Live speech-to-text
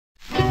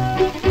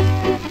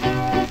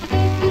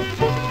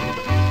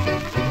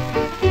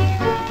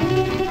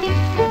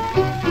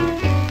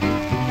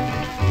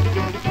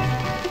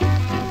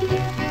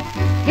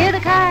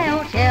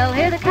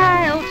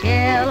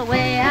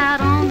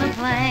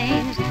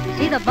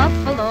the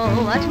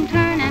buffalo, watch him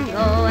turn and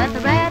go at the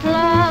rattle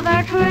of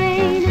our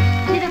train.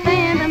 See the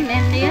phantom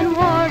Indian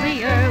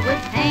warrior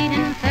with paint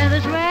and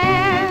feathers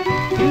rare.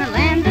 In the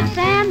land of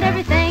sand,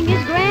 everything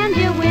is grand.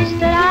 You wish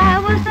that I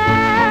was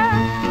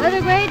there, where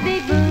the great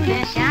big moon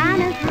is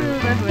shining through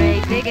the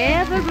great big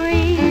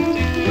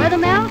evergreens, where the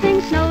melting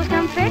snows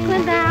come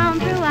trickling down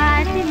through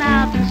icy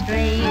mountain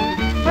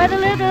streams, where the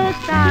little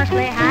stars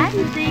play hide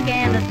and seek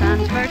and the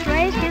sun's first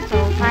rays kiss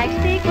old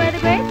Pike's Peak, where the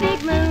great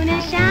big moon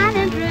is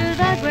shining through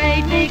the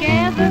great big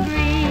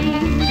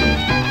evergreens.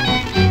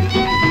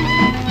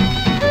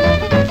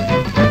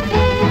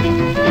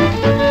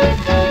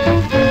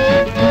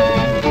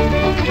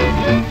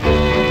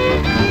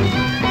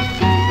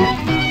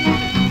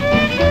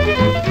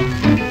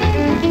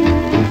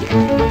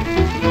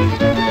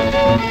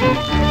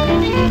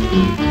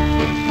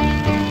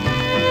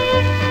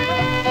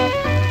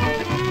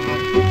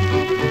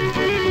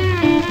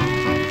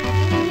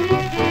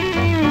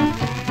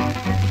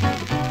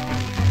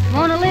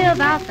 Wanna live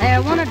out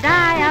there, wanna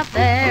die out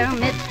there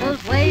amidst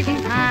those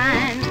waving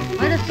pines,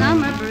 where the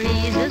summer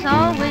breeze is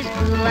always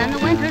cool and the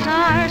winters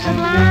are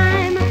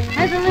sublime.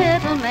 As a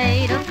little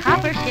maid of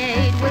copper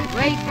shade with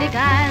great big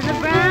eyes of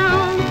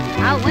brown,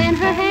 I'll win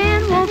her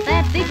hand, won't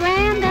that be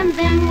grand, and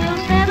then we'll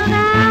settle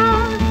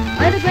down,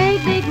 where the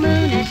great big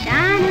moon is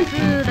shining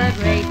through the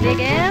great big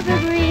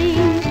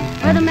evergreens,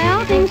 where the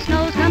melting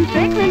snows come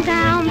trickling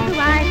down through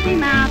icy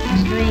mountain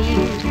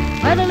streams,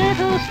 where the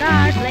little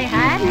stars play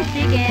hide and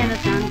seek and the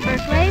sun's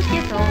first rays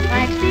kiss old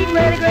Pike's Peak,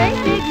 where the great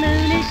big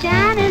moon is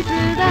shining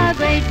through the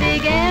great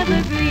big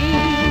evergreens.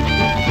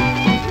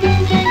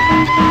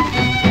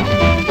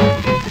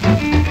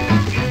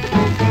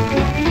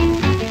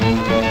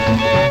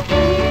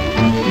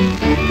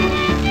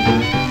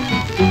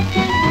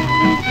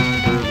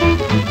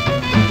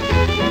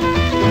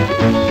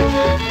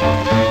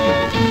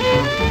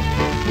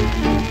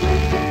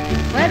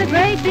 Where the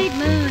great big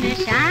moon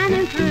is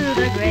shining through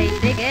the great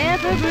big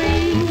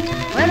evergreens,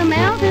 where the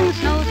melting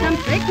snows come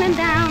trickling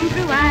down